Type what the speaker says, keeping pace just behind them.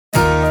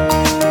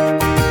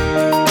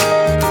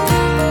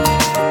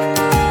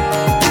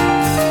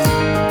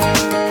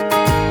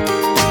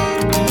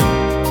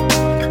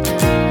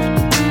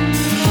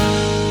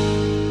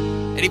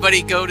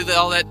Anybody go to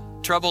all that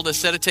trouble to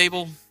set a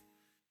table?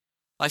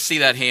 I see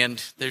that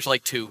hand. There's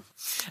like two.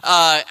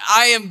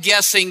 I am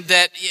guessing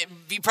that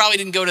you probably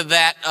didn't go to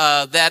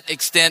that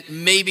extent.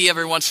 Maybe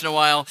every once in a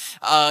while,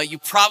 you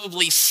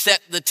probably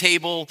set the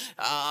table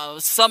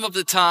some of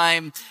the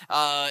time,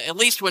 at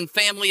least when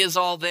family is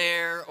all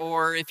there,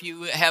 or if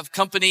you have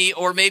company,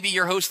 or maybe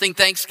you're hosting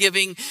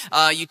Thanksgiving,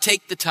 you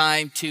take the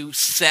time to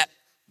set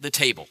the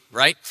table,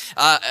 right?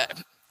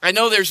 I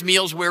know there's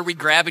meals where we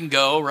grab and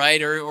go, right?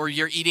 Or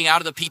you're eating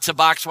out of the pizza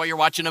box while you're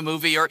watching a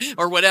movie or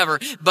whatever.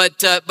 But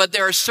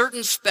there are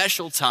certain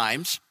special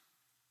times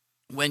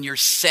when you're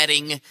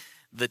setting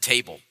the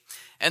table.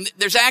 And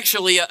there's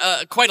actually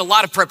quite a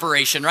lot of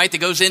preparation, right, that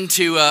goes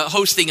into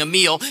hosting a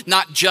meal,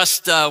 not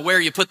just where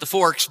you put the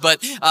forks, but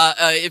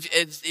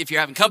if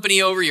you're having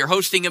company over, you're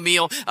hosting a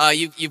meal,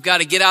 you've got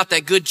to get out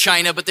that good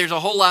china, but there's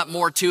a whole lot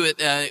more to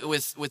it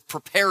with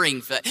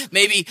preparing.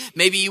 Maybe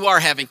you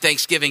are having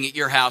Thanksgiving at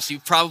your house.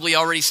 You've probably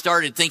already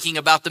started thinking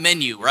about the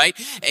menu, right?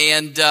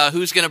 And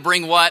who's going to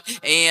bring what,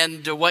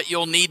 and what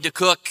you'll need to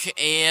cook,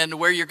 and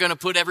where you're going to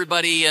put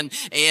everybody, and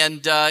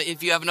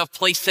if you have enough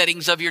place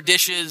settings of your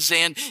dishes,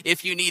 and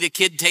if you need a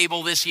kid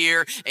table this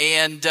year,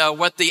 and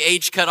what the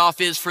age cutoff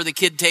is for the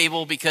kid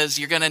table, because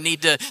you're going to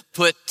need to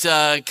put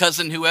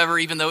cousin whoever,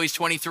 even though he's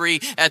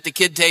 23, at the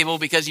kid table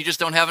because you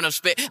just don't have enough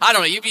space. I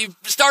don't know. You've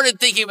started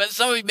thinking about it.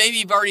 Some of you, maybe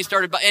you've already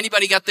started.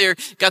 Anybody got their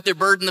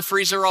bird in the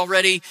freezer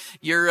already?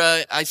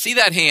 I see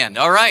that hand.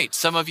 All right.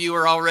 Some of you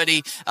are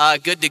already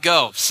good to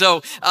go.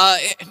 So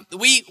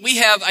we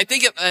have, I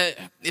think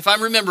if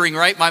I'm remembering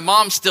right, my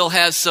mom still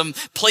has some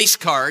place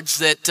cards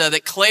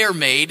that Claire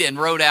made and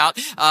wrote out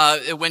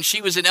when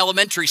she was in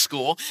elementary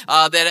school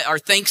that are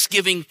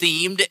Thanksgiving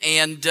themed,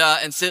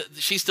 and so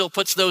she still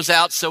puts those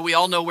out, so we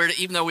all know where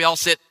to, even though we all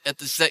sit at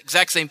the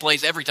exact same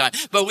place every time,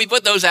 but we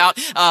put those out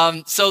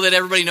so that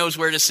everybody knows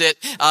where to sit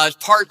as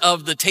part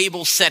of the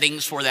table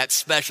settings for that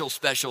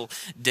special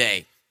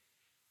day.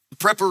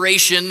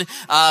 Preparation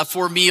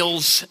for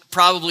meals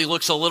probably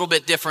looks a little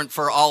bit different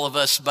for all of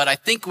us, but I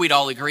think we'd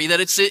all agree that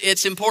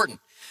it's important.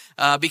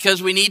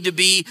 Because we need to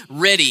be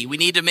ready. We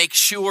need to make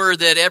sure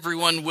that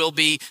everyone will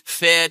be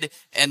fed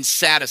and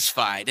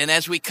satisfied. And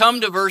as we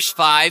come to verse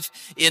 5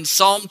 in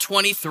Psalm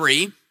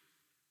 23,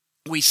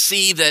 we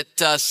see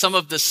that some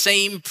of the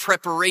same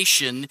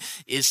preparation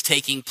is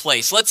taking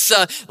place.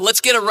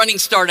 Let's get a running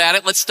start at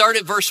it. Let's start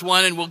at verse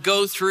 1 and we'll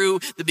go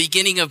through the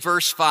beginning of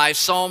verse 5.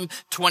 Psalm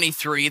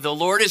 23, "The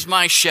Lord is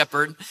my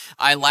shepherd,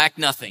 I lack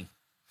nothing.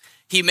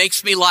 He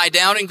makes me lie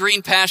down in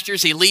green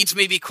pastures. He leads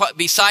me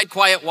beside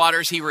quiet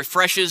waters. He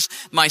refreshes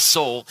my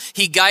soul.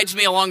 He guides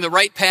me along the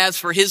right paths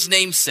for his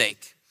name's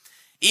sake.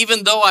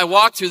 Even though I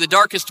walk through the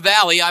darkest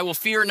valley, I will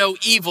fear no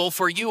evil,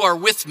 for you are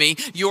with me.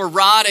 Your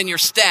rod and your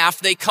staff,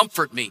 they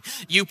comfort me.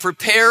 You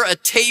prepare a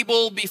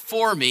table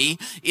before me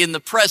in the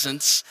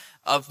presence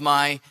of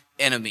my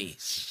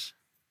enemies."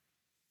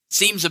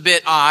 Seems a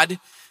bit odd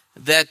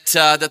that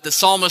the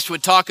psalmist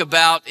would talk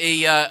about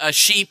a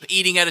sheep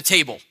eating at a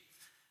table.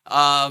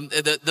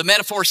 The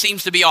metaphor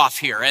seems to be off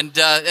here, and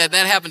that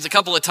happens a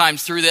couple of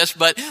times through this,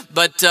 but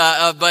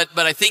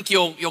I think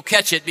you'll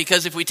catch it,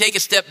 because if we take a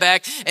step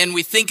back and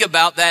we think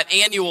about that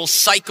annual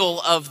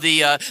cycle of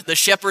the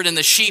shepherd and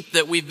the sheep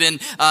that we've been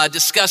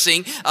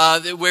discussing,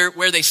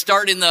 where they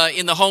start in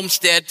the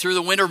homestead through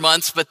the winter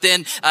months, but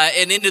then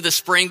and into the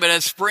spring. But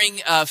as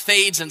spring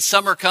fades and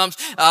summer comes,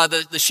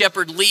 the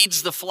shepherd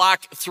leads the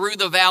flock through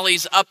the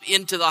valleys up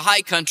into the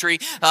high country,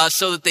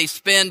 so that they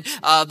spend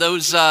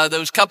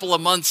those couple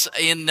of months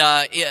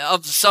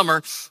of the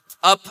summer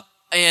up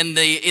in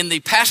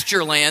the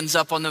pasture lands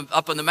up on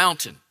the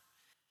mountain.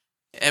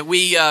 And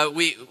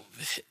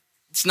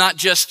it's not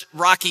just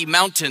rocky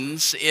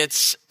mountains,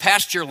 it's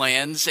pasture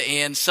lands,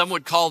 and some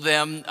would call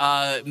them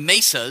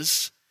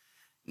mesas.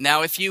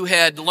 Now, if you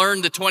had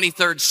learned the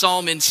 23rd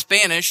Psalm in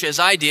Spanish, as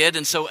I did,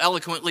 and so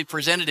eloquently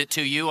presented it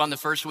to you on the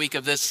first week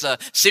of this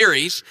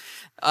series,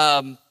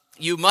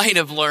 you might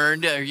have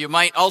learned, or you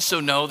might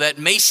also know, that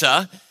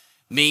mesa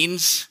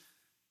means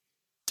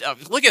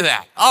look at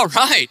that. All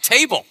right.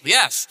 Table.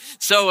 Yes.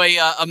 So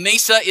a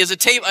mesa is a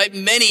table.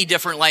 In many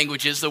different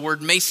languages, the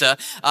word mesa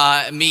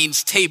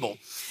means table.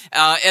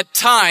 At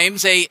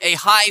times, a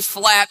high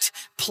flat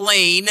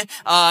plain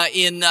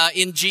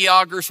in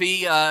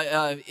geography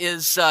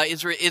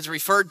is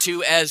referred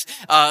to as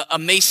a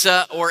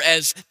mesa or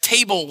as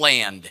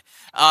tableland.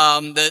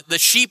 The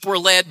sheep were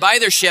led by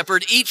their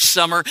shepherd each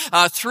summer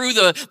through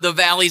the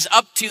valleys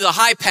up to the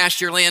high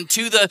pasture land,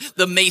 to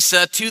the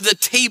mesa, to the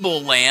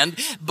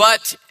tableland.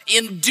 But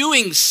in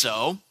doing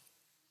so,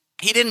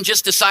 he didn't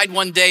just decide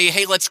one day,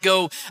 hey, let's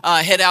go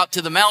head out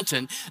to the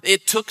mountain.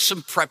 It took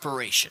some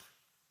preparation.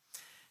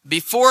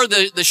 Before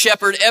the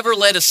shepherd ever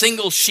led a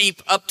single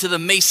sheep up to the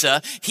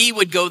mesa, he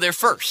would go there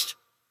first.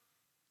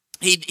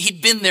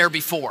 He'd been there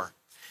before.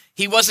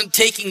 He wasn't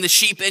taking the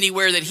sheep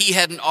anywhere that he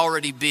hadn't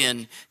already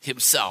been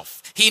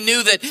himself. He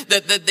knew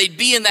that they'd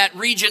be in that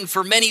region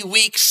for many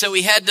weeks, so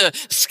he had to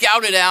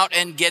scout it out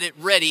and get it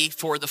ready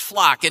for the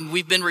flock. And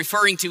we've been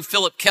referring to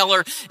Philip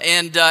Keller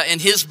and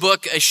his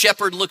book, A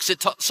Shepherd Looks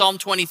at Psalm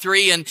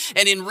 23. And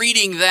in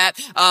reading that,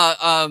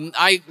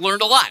 I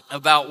learned a lot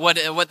about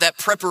what that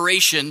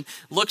preparation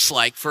looks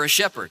like for a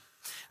shepherd.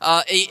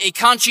 A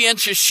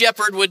conscientious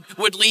shepherd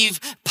would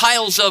leave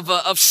piles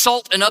of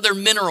salt and other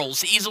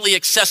minerals easily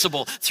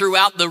accessible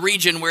throughout the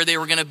region where they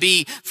were going to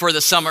be for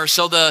the summer,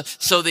 so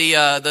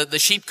the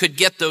sheep could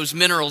get those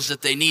minerals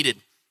that they needed.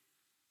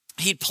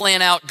 He'd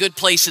plan out good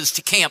places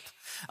to camp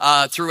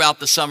throughout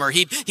the summer.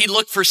 He'd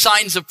look for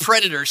signs of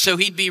predators, so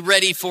he'd be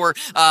ready for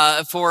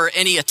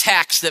any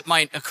attacks that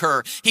might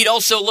occur. He'd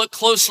also look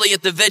closely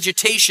at the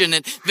vegetation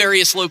at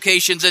various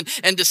locations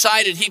and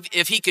decided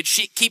if he could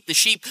keep the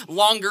sheep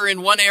longer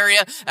in one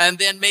area, and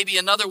then maybe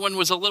another one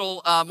was a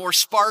little more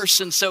sparse,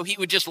 and so he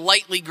would just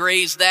lightly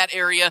graze that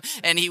area,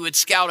 and he would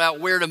scout out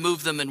where to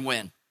move them and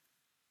when.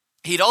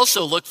 He'd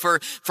also look for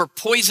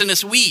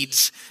poisonous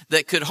weeds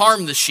that could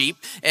harm the sheep,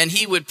 and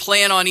he would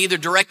plan on either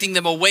directing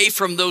them away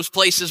from those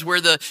places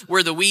where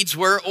the weeds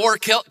were, or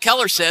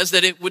Keller says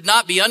that it would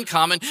not be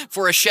uncommon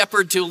for a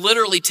shepherd to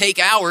literally take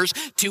hours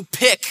to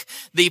pick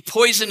the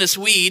poisonous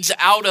weeds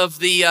out of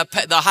the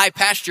high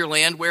pasture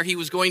land where he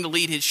was going to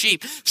lead his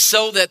sheep,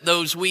 so that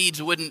those weeds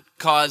wouldn't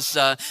cause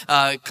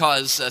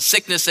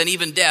sickness and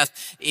even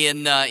death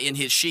in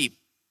his sheep.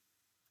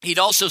 He'd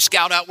also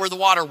scout out where the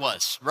water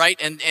was, right?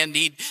 And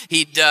he'd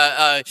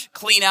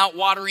clean out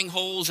watering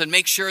holes and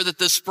make sure that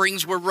the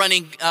springs were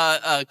running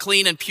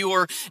clean and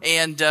pure,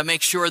 and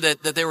make sure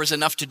that there was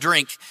enough to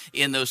drink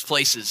in those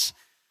places.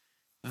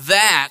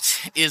 That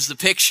is the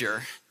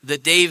picture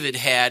that David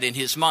had in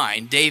his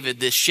mind. David,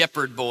 this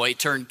shepherd boy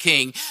turned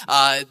king,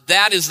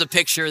 that is the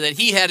picture that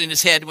he had in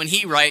his head when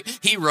he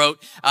wrote,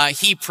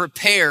 he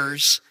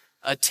prepares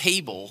a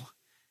table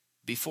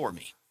before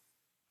me.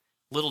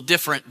 Little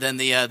different than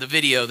the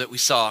video that we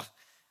saw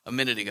a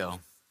minute ago.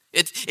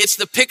 It's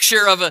the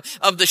picture of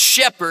the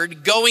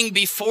shepherd going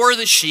before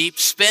the sheep,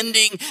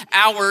 spending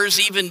hours,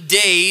 even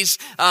days,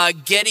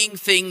 getting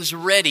things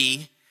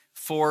ready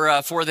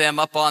for them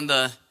up on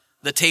the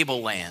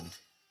tableland.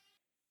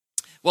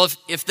 Well,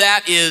 if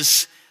that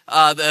is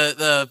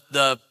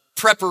the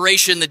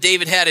preparation that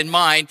David had in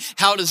mind,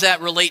 how does that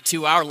relate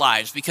to our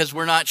lives? Because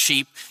we're not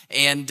sheep,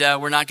 and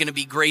we're not going to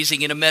be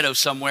grazing in a meadow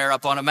somewhere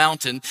up on a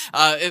mountain.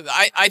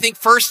 I think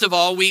first of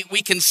all, we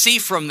can see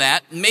from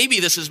that, maybe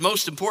this is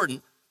most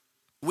important,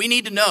 we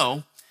need to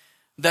know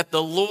that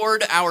the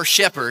Lord, our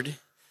shepherd,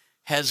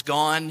 has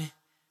gone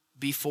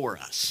before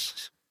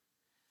us.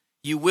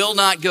 You will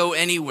not go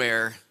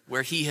anywhere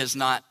where he has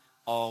not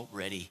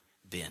already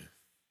been.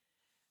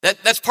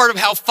 That's part of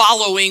how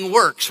following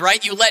works,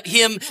 right? You let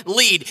him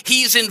lead.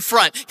 He's in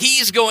front.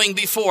 He's going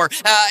before.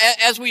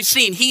 As we've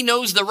seen, he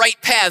knows the right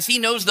paths. He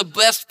knows the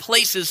best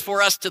places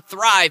for us to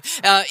thrive.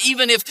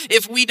 Even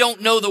if we don't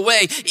know the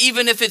way,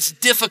 even if it's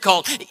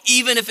difficult,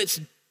 even if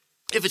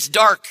it's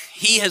dark,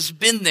 he has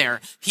been there.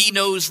 He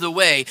knows the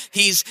way.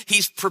 He's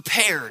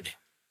prepared.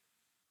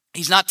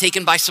 He's not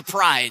taken by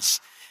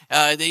surprise.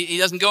 He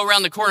doesn't go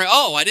around the corner,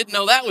 oh, I didn't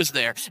know that was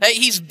there.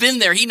 He's been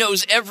there. He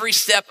knows every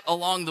step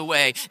along the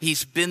way.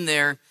 He's been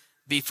there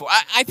before.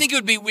 I think it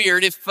would be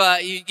weird if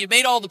you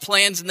made all the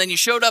plans and then you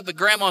showed up at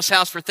Grandma's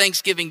house for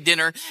Thanksgiving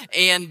dinner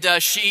and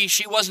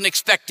she wasn't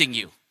expecting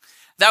you.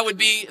 That would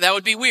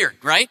be weird,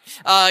 right?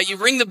 You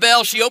ring the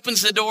bell, she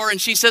opens the door, and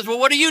she says, "Well,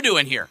 what are you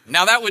doing here?"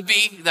 Now that would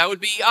be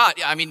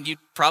odd. I mean, you'd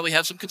probably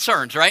have some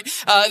concerns, right?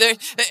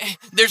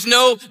 There's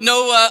no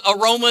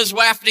aromas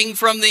wafting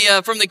from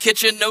the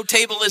kitchen. No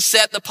table is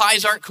set. The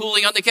pies aren't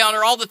cooling on the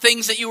counter. All the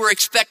things that you were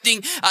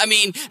expecting. I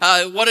mean,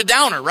 what a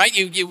downer, right?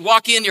 You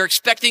walk in, you're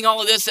expecting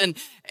all of this, and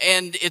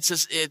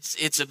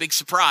it's a big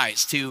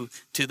surprise to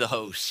the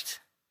host.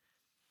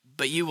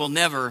 But you will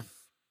never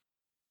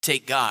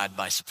take God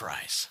by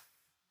surprise.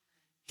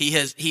 He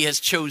has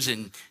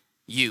chosen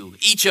you,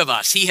 each of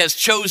us. He has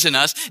chosen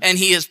us, and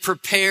he has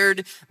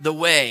prepared the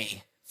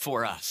way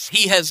for us.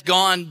 He has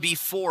gone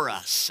before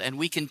us, and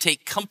we can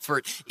take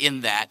comfort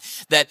in that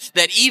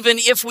even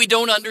if we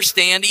don't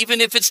understand, even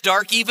if it's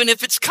dark, even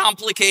if it's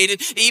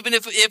complicated, even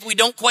if we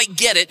don't quite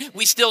get it,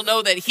 we still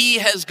know that he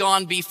has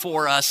gone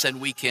before us, and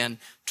we can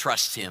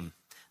trust him.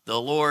 The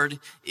Lord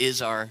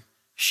is our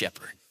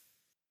shepherd.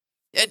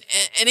 And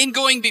in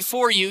going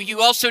before you,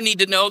 you also need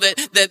to know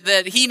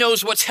that he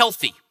knows what's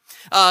healthy.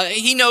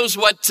 He knows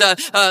what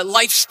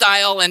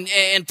lifestyle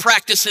and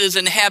practices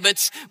and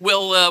habits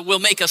will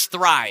make us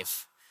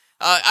thrive.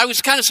 I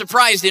was kind of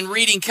surprised in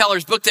reading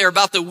Keller's book there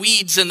about the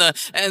weeds and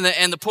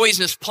the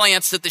poisonous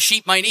plants that the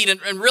sheep might eat.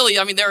 And really,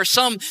 I mean, there are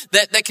some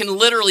that can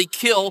literally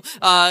kill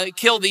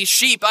these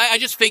sheep. I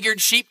just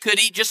figured sheep could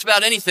eat just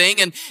about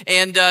anything,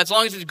 and as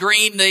long as it's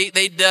green,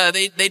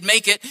 they'd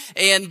make it.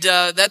 And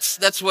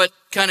that's what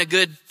kind of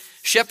good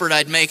shepherd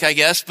I'd make, I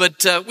guess.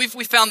 But we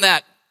found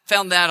that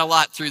a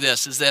lot through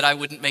this, is that I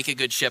wouldn't make a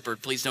good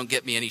shepherd. Please don't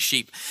get me any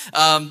sheep.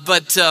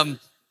 But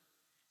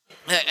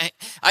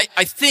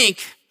I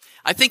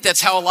think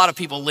that's how a lot of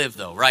people live,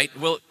 though, right?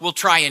 We'll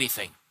try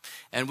anything.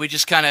 And we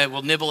just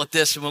we'll nibble at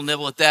this and we'll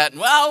nibble at that.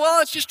 And well,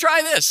 let's just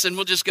try this. And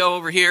we'll just go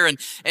over here.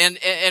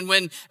 And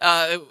when,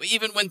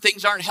 even when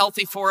things aren't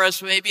healthy for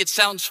us, maybe it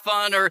sounds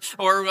fun or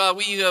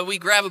we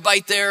grab a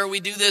bite there, or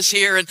we do this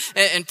here.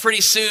 And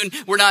pretty soon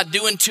we're not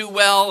doing too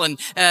well. And,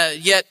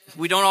 yet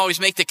we don't always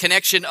make the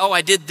connection. Oh,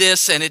 I did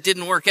this and it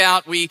didn't work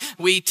out. We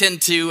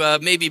tend to,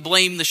 maybe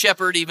blame the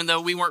shepherd, even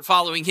though we weren't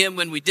following him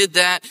when we did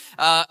that.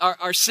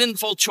 Our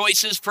sinful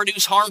choices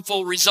produce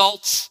harmful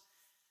results.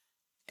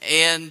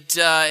 And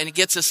it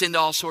gets us into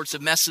all sorts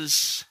of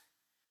messes.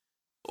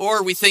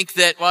 Or we think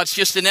that, well, it's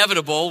just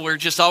inevitable. We're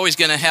just always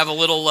going to have a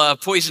little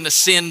poisonous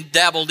sin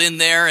dabbled in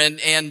there,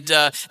 and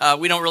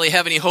we don't really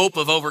have any hope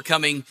of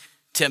overcoming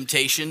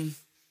temptation.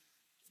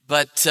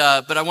 But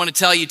I want to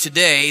tell you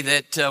today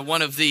that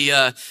one of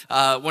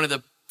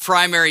the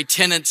primary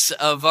tenets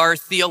of our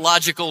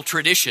theological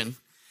tradition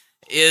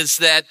is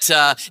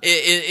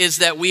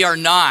that we are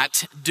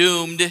not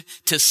doomed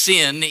to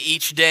sin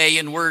each day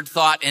in word,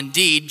 thought, and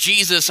deed.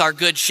 Jesus, our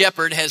good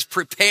shepherd, has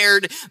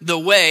prepared the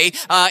way.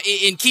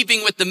 In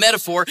keeping with the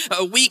metaphor,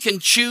 we can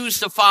choose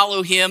to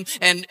follow him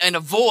and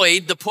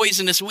avoid the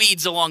poisonous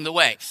weeds along the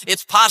way.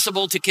 It's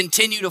possible to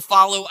continue to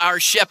follow our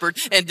shepherd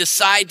and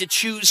decide to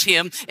choose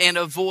him and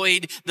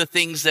avoid the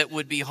things that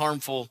would be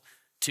harmful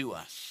to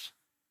us.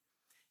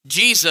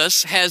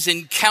 Jesus has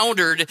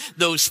encountered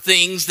those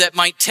things that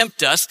might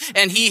tempt us,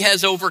 and he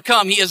has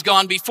overcome. He has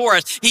gone before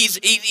us.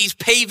 He's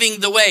paving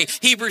the way.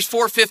 Hebrews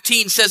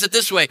 4:15 says it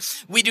this way: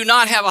 we do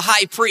not have a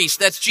high priest,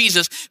 that's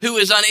Jesus, who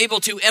is unable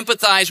to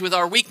empathize with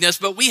our weakness,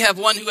 but we have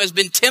one who has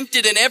been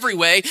tempted in every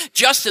way,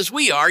 just as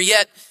we are,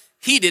 yet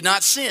he did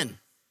not sin.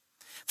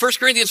 1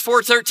 Corinthians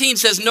 4:13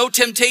 says, no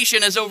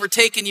temptation has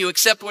overtaken you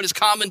except what is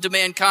common to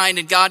mankind,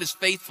 and God is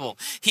faithful.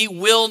 He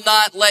will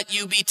not let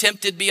you be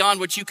tempted beyond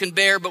what you can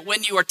bear, but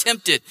when you are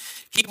tempted,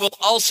 he will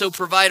also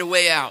provide a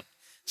way out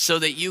so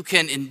that you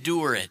can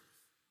endure it.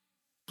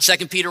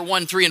 2 Peter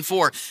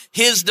 1:3-4,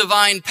 his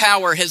divine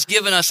power has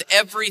given us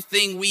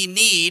everything we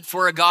need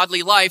for a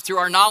godly life through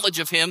our knowledge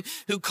of him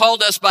who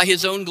called us by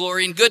his own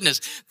glory and goodness.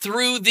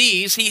 Through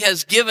these, he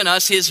has given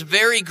us his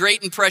very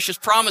great and precious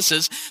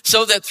promises,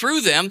 so that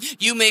through them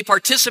you may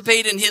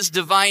participate in his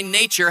divine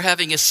nature,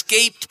 having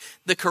escaped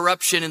the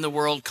corruption in the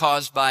world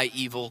caused by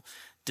evil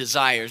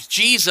desires.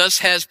 Jesus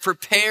has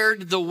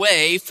prepared the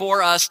way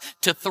for us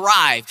to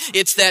thrive.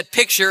 It's that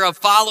picture of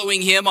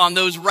following him on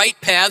those right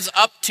paths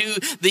up to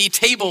the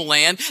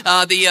tableland,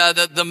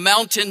 the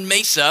mountain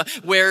mesa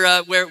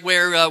where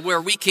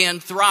we can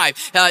thrive.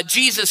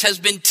 Jesus has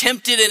been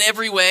tempted in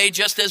every way,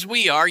 just as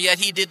we are, yet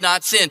he did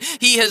not sin.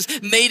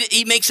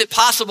 He makes it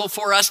possible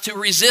for us to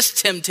resist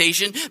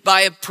temptation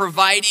by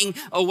providing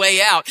a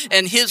way out.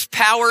 And his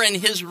power and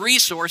his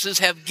resources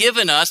have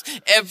given us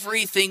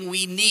everything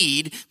we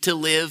need to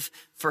live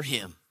for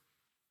him.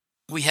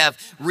 We have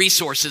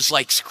resources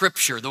like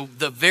Scripture,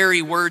 the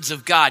very words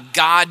of God,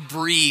 God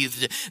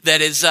breathed,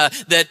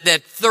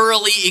 that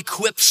thoroughly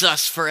equips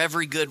us for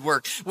every good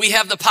work. We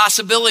have the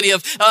possibility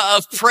of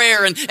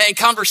prayer and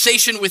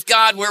conversation with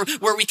God,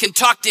 where we can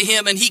talk to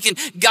him and he can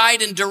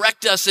guide and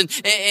direct us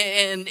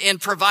and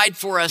provide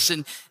for us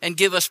and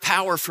give us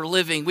power for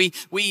living. We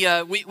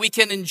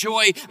can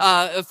enjoy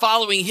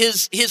following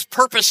his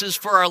purposes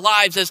for our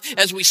lives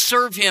as we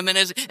serve him and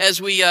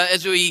as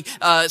we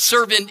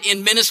serve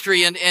in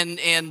ministry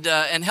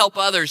and help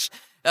others.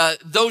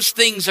 Those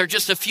things are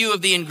just a few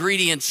of the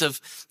ingredients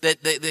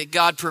that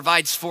God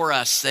provides for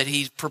us, that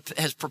he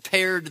has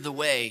prepared the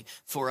way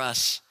for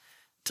us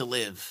to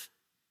live.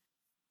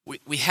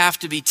 We have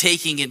to be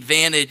taking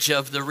advantage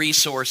of the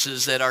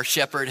resources that our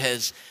shepherd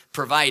has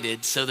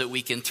provided so that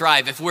we can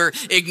thrive. If we're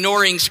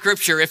ignoring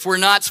Scripture, if we're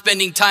not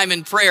spending time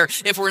in prayer,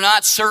 if we're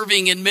not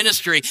serving in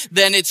ministry,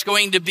 then it's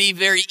going to be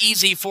very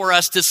easy for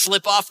us to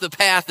slip off the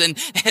path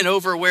and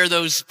over where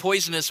those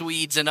poisonous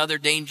weeds and other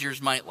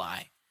dangers might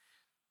lie.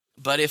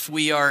 But if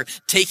we are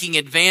taking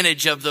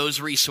advantage of those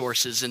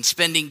resources and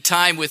spending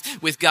time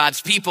with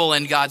God's people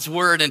and God's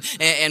word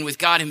and with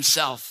God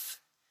himself,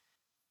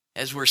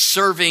 as we're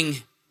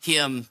serving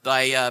him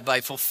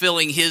by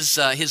fulfilling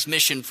his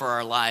mission for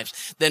our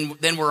lives, then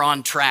we're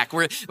on track.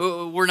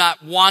 We're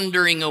not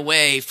wandering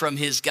away from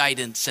his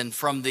guidance and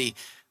from the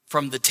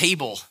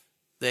table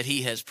that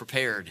he has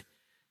prepared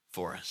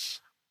for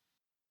us.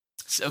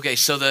 Okay,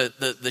 so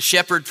the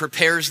shepherd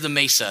prepares the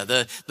mesa,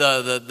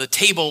 the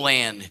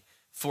tableland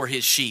for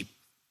his sheep.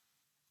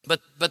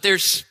 But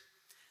there's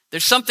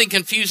something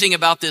confusing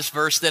about this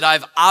verse that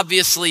I've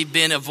obviously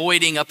been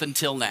avoiding up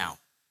until now.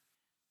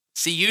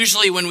 See,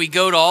 usually when we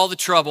go to all the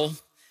trouble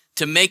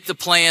to make the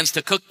plans,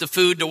 to cook the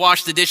food, to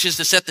wash the dishes,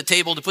 to set the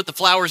table, to put the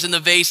flowers in the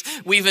vase,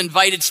 we've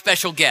invited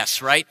special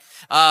guests, right?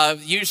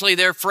 Usually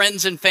they're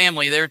friends and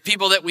family. They're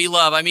people that we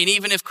love. I mean,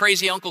 even if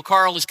crazy Uncle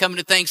Carl is coming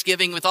to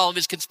Thanksgiving with all of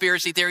his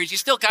conspiracy theories, you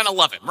still kind of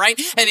love him, right?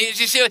 And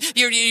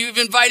you've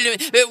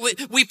invited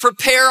him. We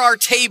prepare our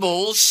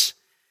tables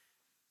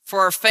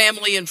for our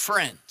family and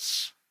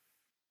friends.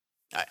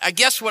 I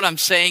guess what I'm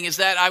saying is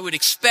that I would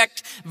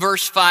expect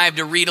verse 5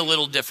 to read a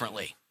little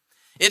differently.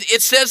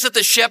 It says that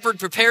the shepherd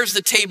prepares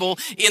the table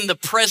in the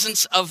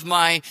presence of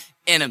my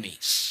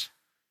enemies.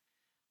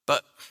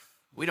 But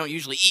we don't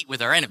usually eat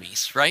with our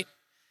enemies, right?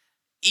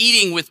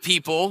 Eating with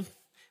people,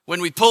 when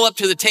we pull up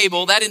to the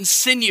table, that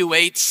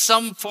insinuates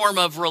some form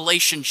of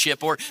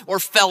relationship or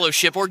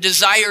fellowship or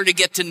desire to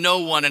get to know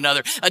one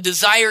another, a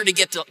desire to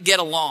get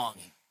along.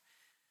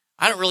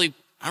 I don't really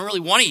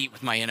want to eat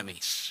with my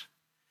enemies.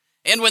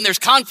 And when there's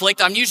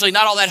conflict, I'm usually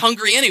not all that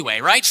hungry anyway,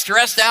 right?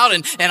 Stressed out,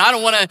 and I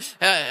don't want to,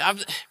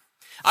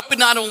 I would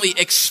not only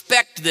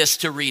expect this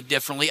to read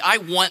differently, I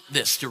want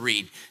this to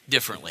read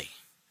differently.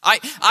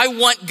 I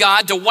want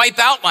God to wipe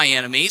out my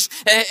enemies,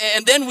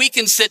 and then we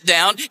can sit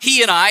down,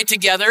 he and I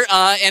together,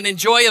 and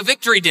enjoy a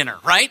victory dinner,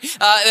 right?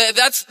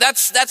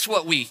 That's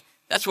what we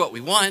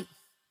want.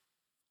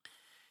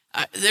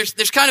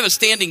 There's kind of a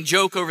standing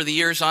joke over the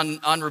years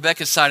on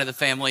Rebecca's side of the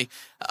family.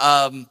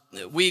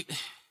 We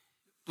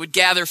would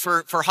gather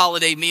for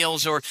holiday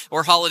meals or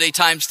holiday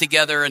times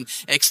together and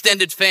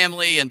extended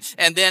family. And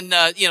then,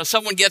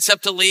 someone gets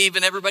up to leave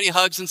and everybody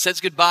hugs and says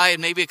goodbye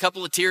and maybe a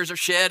couple of tears are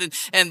shed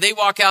and they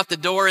walk out the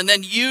door. And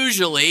then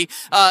usually,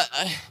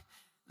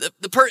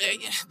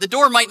 the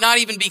door might not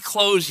even be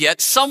closed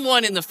yet.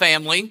 Someone in the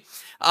family,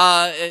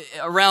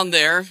 around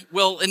there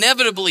will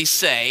inevitably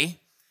say,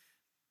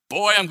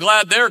 "Boy, I'm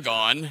glad they're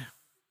gone."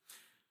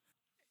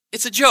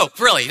 It's a joke,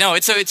 really. No,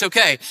 it's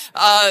okay.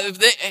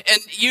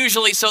 And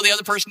usually so the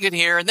other person can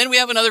hear. And then we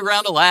have another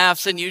round of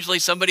laughs and usually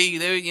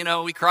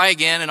we cry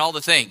again and all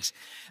the things.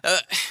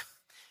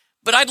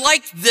 But I'd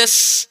like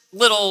this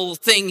little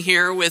thing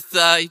here with,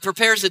 he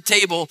prepares a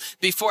table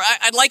before.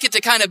 I'd like it to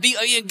kind of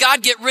be,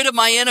 God, get rid of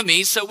my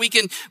enemies so we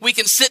can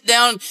sit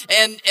down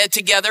and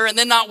together and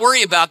then not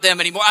worry about them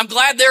anymore. I'm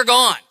glad they're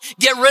gone.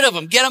 Get rid of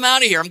them. Get them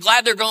out of here. I'm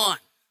glad they're gone.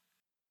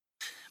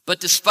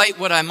 But despite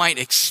what I might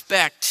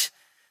expect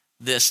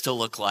this to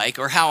look like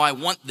or how I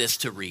want this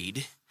to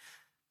read,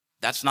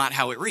 that's not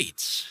how it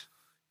reads.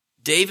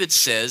 David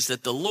says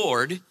that the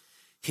Lord,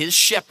 his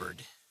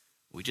shepherd,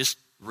 we just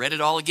read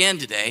it all again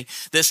today,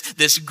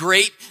 this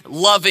great,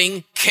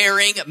 loving,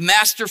 caring,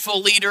 masterful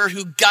leader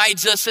who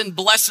guides us and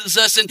blesses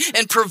us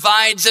and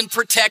provides and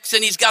protects,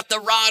 and he's got the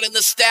rod and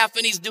the staff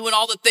and he's doing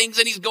all the things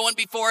and he's going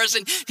before us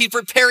and he's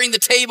preparing the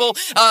table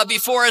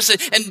before us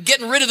and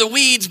getting rid of the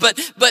weeds, but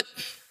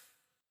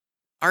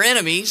our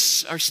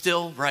enemies are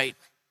still right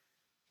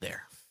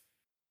there.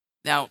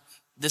 Now,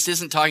 this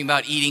isn't talking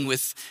about eating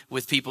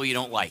with people you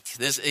don't like.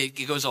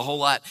 It goes a whole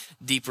lot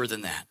deeper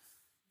than that.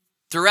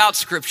 Throughout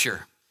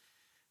Scripture,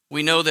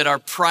 we know that our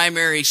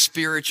primary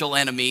spiritual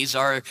enemies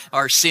are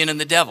sin and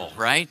the devil,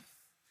 right?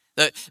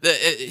 The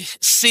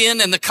sin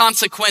and the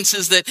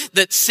consequences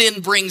that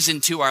sin brings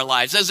into our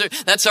lives.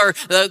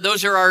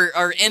 Those are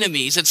our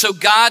enemies. And so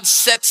God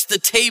sets the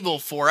table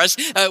for us.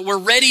 We're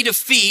ready to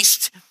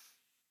feast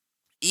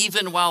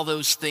even while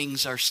those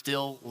things are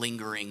still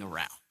lingering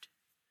around.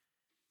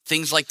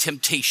 Things like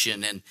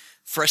temptation and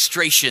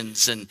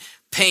frustrations and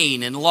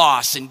pain and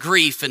loss and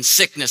grief and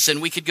sickness,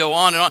 and we could go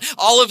on and on.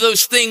 All of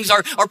those things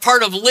are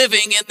part of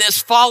living in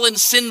this fallen,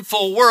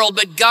 sinful world,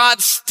 but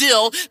God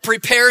still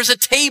prepares a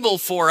table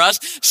for us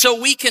so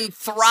we can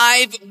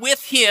thrive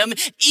with him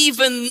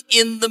even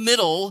in the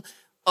middle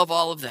of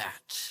all of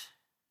that.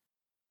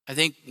 I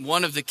think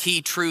one of the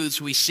key truths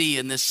we see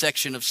in this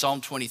section of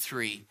Psalm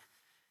 23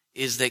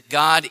 is that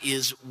God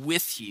is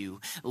with you,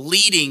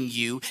 leading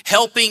you,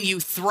 helping you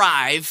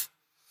thrive,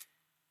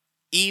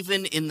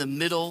 even in the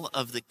middle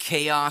of the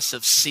chaos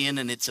of sin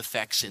and its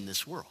effects in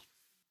this world.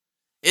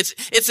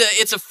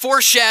 It's a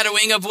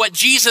foreshadowing of what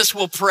Jesus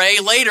will pray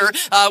later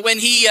when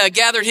he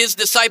gathered his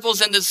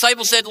disciples, and the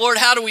disciples said, "Lord,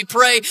 how do we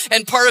pray?"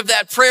 And part of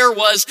that prayer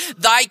was,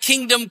 "Thy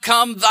kingdom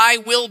come, thy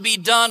will be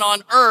done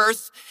on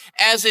earth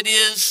as it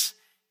is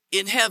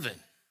in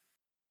heaven."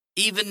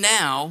 Even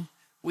now,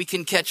 we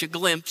can catch a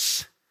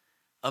glimpse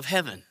of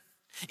heaven.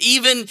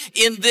 Even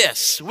in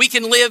this, we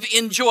can live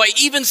in joy.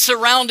 Even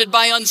surrounded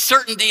by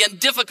uncertainty and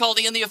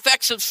difficulty and the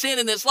effects of sin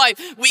in this life,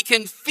 we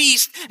can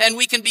feast and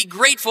we can be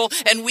grateful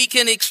and we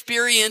can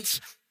experience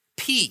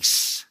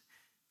peace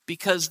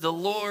because the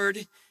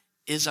Lord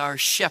is our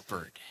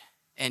shepherd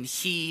and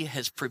he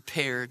has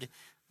prepared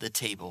the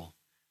table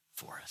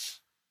for us.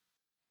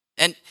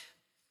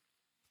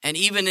 And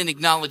even in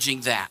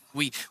acknowledging that,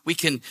 we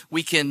can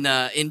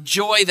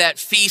enjoy that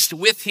feast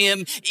with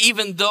him,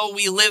 even though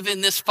we live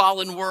in this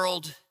fallen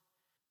world.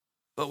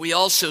 But we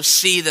also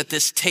see that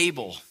this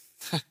table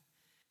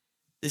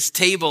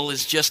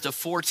is just a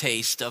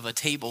foretaste of a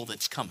table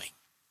that's coming,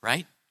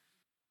 right?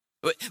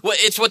 Well,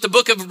 it's what the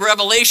book of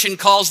Revelation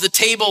calls the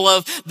table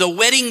of the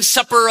wedding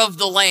supper of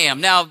the Lamb.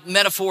 Now,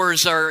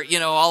 metaphors are,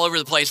 all over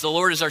the place. The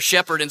Lord is our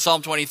shepherd in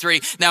Psalm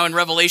 23. Now in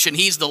Revelation,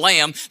 he's the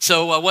Lamb.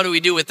 So what do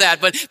we do with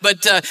that?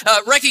 But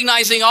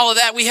recognizing all of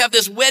that, we have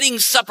this wedding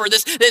supper,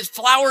 this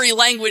flowery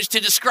language to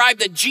describe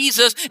that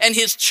Jesus and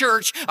his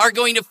church are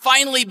going to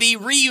finally be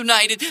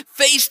reunited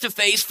face to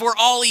face for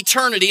all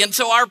eternity. And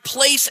so our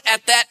place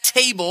at that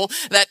table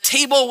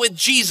with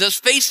Jesus,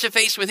 face to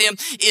face with him,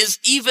 is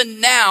even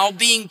now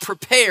being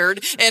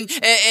prepared, and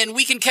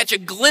we can catch a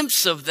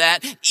glimpse of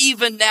that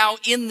even now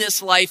in this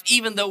life,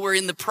 even though we're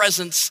in the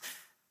presence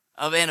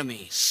of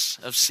enemies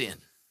of sin.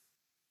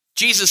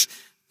 Jesus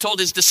told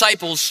his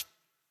disciples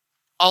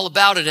all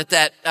about it at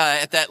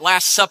that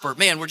Last Supper.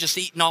 Man, we're just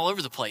eating all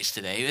over the place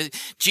today.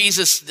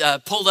 Jesus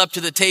pulled up to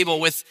the table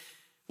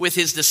with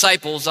his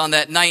disciples on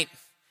that night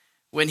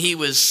when he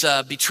was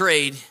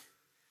betrayed.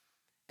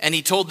 And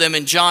he told them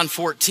in John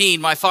 14,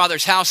 my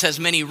Father's house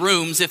has many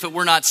rooms. If it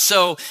were not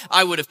so,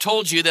 I would have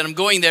told you that I'm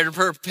going there to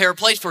prepare a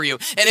place for you.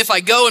 And if I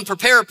go and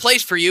prepare a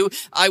place for you,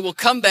 I will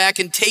come back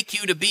and take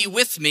you to be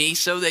with me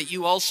so that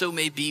you also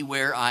may be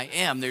where I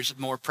am. There's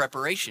more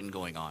preparation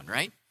going on,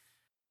 right?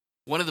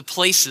 One of the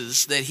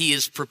places that he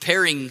is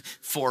preparing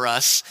for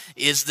us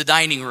is the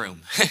dining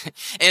room.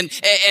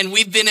 and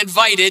we've been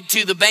invited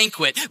to the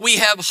banquet. We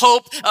have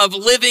hope of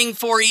living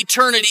for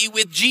eternity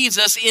with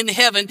Jesus in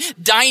heaven,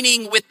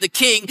 dining with the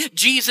King.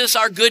 Jesus,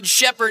 our good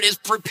shepherd,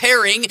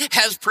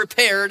 has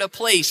prepared a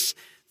place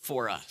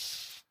for us.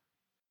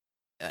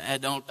 I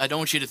don't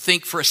want you to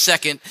think for a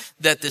second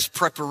that this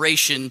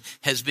preparation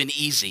has been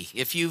easy.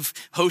 If you've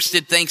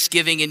hosted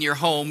Thanksgiving in your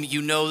home,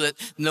 you know that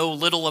no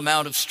little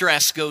amount of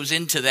stress goes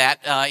into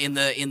that in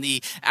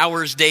the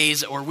hours,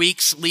 days, or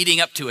weeks leading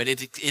up to it.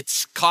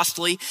 It's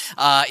costly.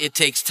 It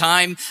takes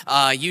time.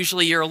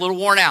 Usually you're a little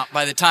worn out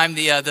by the time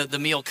the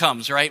meal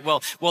comes, right?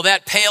 Well,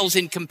 that pales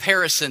in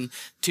comparison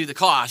to the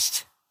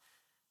cost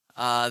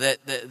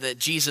that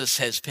Jesus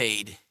has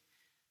paid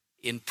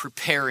in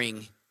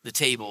preparing the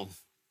table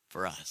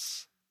for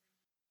us.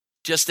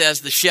 Just as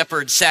the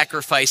shepherd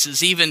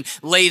sacrifices, even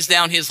lays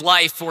down his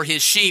life for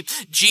his sheep,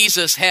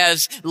 Jesus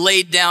has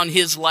laid down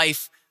his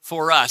life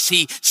for us.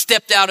 He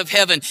stepped out of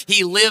heaven.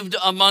 He lived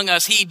among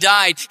us. He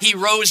died. He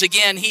rose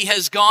again. He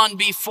has gone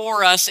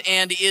before us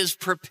and is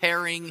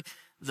preparing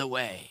the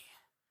way.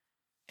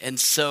 And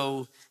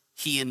so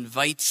he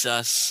invites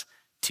us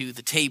to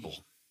the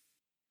table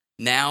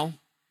now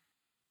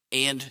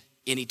and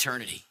in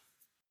eternity.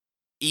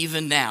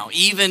 Even now,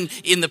 even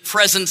in the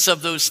presence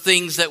of those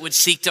things that would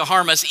seek to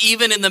harm us,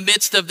 even in the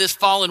midst of this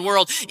fallen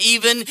world,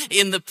 even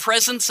in the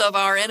presence of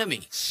our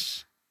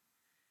enemies.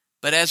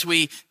 But as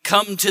we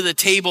come to the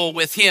table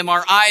with him,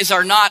 our eyes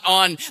are not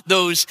on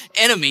those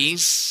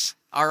enemies.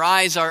 Our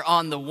eyes are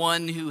on the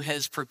one who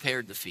has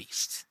prepared the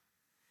feast.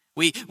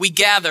 We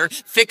gather,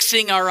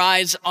 fixing our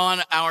eyes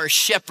on our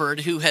shepherd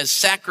who has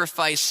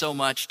sacrificed so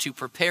much to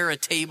prepare a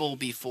table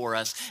before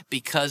us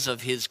because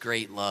of his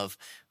great love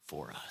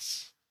for us.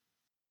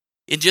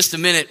 In just a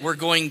minute, we're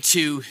going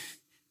to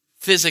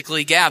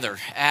physically gather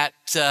at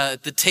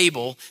the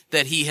table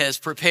that he has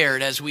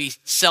prepared as we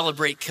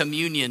celebrate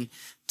communion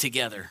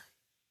together.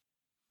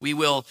 We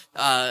will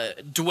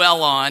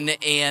dwell on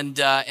and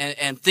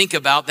think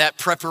about that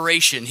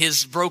preparation,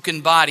 his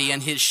broken body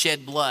and his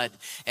shed blood.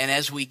 And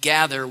as we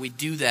gather, we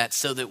do that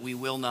so that we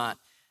will not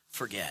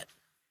forget.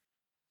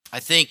 I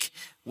think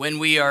when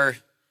we are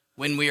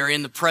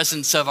in the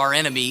presence of our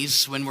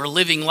enemies, when we're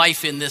living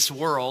life in this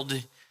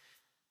world,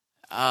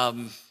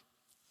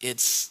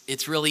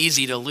 it's really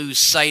easy to lose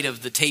sight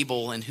of the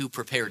table and who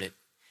prepared it.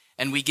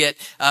 And we get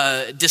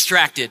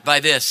distracted by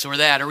this or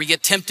that, or we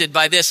get tempted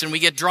by this and we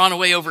get drawn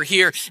away over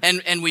here,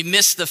 and we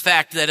miss the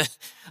fact that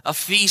a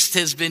feast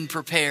has been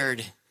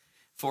prepared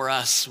for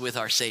us with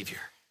our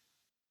Savior.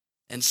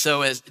 And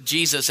so as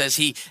Jesus, as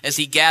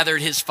he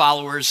gathered his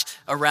followers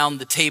around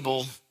the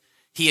table,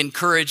 he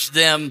encouraged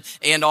them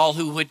and all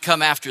who would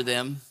come after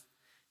them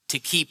to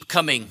keep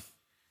coming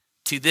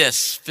to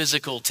this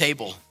physical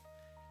table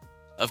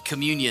of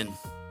communion,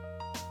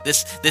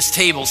 this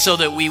table, so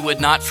that we would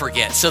not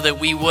forget, so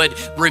that we would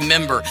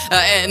remember.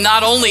 And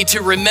not only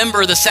to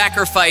remember the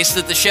sacrifice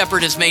that the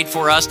shepherd has made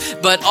for us,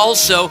 but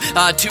also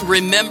to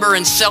remember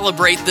and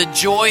celebrate the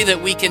joy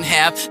that we can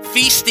have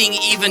feasting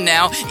even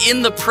now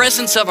in the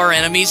presence of our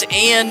enemies,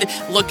 and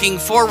looking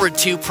forward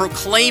to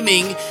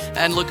proclaiming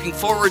and looking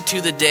forward to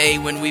the day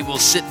when we will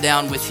sit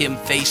down with him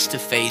face to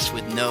face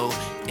with no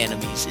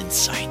enemies in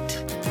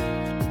sight.